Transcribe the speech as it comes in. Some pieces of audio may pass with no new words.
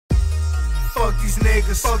fuck these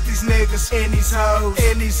niggas, in these hoes,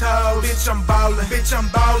 bitch I'm ballin',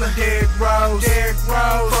 Derrick Rose,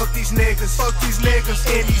 fuck these niggas,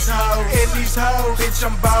 in these hoes, bitch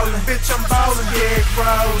I'm ballin', Derrick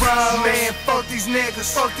Rose, man, fuck these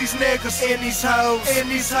niggas, in these hoes,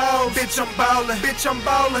 bitch I'm ballin',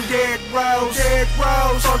 Derrick Rose,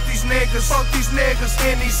 fuck these niggas,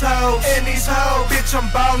 in these hoes, bitch I'm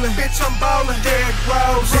ballin', Derrick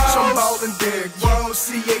Rose, bitch I'm ballin', Derrick Rose,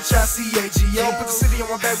 C-H-I-C-A-G-O, put the city on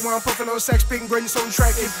my back while I'm puffin' on sax, spittin' greatness on the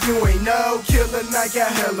track. If you ain't know, Khillah Night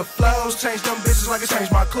got hella flows, change them bitches like I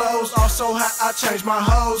change my clothes. Also how I change my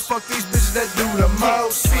hoes, fuck these bitches that do the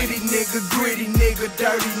most. City nigga, gritty nigga,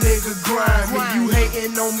 dirty nigga, grimy. You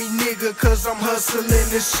hating on me nigga, cause I'm hustling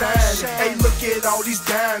and shining. Hey, look at all these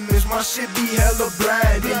diamonds, my shit be hella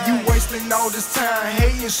blinding. You wasting all this time,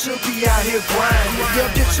 hating should be out here grinding. Yeah,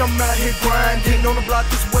 bitch, I'm out here grinding, on the block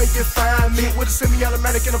this way you find me. With a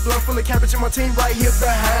semi-automatic and a blunt full of cabbage and my team right here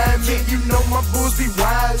behind me. You know my bulls be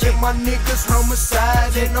wild, and my niggas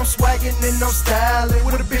homicide, and I'm swaggin' and I'm styling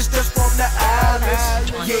with a bitch that's from the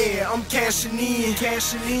islands. Yeah, I'm cashing in,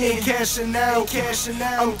 and cashing out.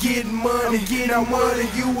 I'm getting money, now what are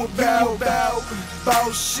you about?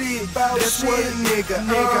 Bout shit, that's what a nigga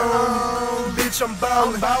bitch, I'm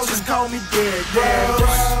ballin', just call me Derrick Rose.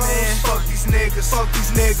 Fuck these niggas,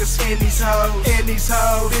 in these hoes,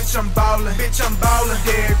 bitch I'm ballin', Derrick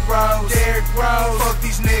Rose, fuck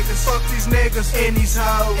these niggas, in these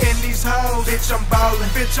hoes, bitch I'm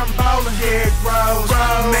ballin', Derrick Rose,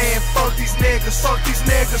 man, fuck these niggas,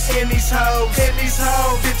 in these hoes,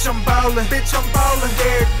 bitch I'm ballin',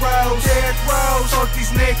 Derrick Rose, fuck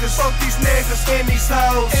these niggas, in these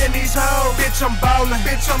hoes, bitch I'm ballin',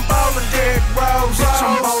 Derrick Rose, bitch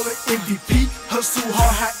I'm ballin', MVP, hustle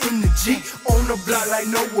hard, high energy, on the block like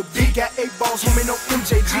Noah B, got 8 balls, homie, no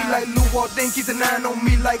MJG, like Lou Wardin, keep the 9 on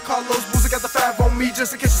me, like Carlos Boozer got the 5 on me,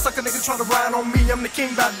 just in case a sucker nigga try to ride on me, I'm the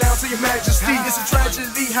king, bow down to your majesty, it's a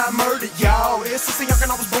tragedy, how I murdered y'all, it's a young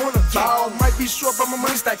and I was born a ball, might be short but my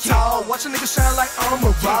money stack tall, watch a nigga shine like I'm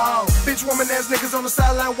a ball, bitch woman ass niggas on the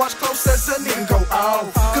sideline, watch close as a nigga go off,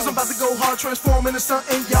 cause I'm about to go hard, transform into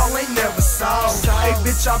something y'all ain't never saw, hey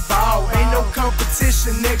bitch I ball, ain't no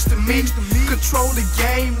competition next to me, control the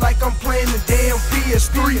game like I'm playing the damn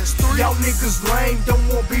PS3, y'all niggas lame, don't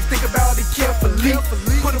want beef, think about it carefully,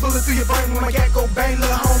 put a bullet through your brain when my gat go bang,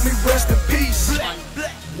 little homie, rest in peace.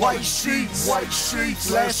 White sheets,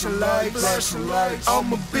 flashing lights,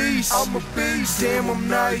 I'm a beast, damn I'm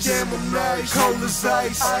nice, cold as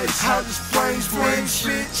ice, hot as flames,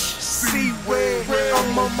 bitch, see where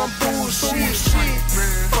I'm on my bullshit.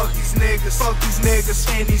 Fuck these niggas,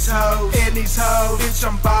 in these hoes, bitch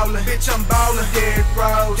I'm ballin', Derrick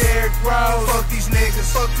Rose, fuck these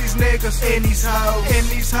niggas, in these hoes,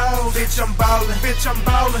 bitch I'm ballin',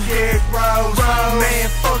 Derrick Rose, man,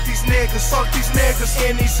 fuck these niggas,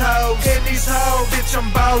 in these hoes, bitch I'm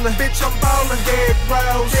ballin', Derrick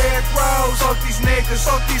Rose, fuck these niggas,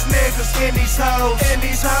 in these hoes,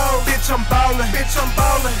 bitch I'm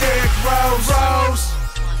ballin', Derrick Rose.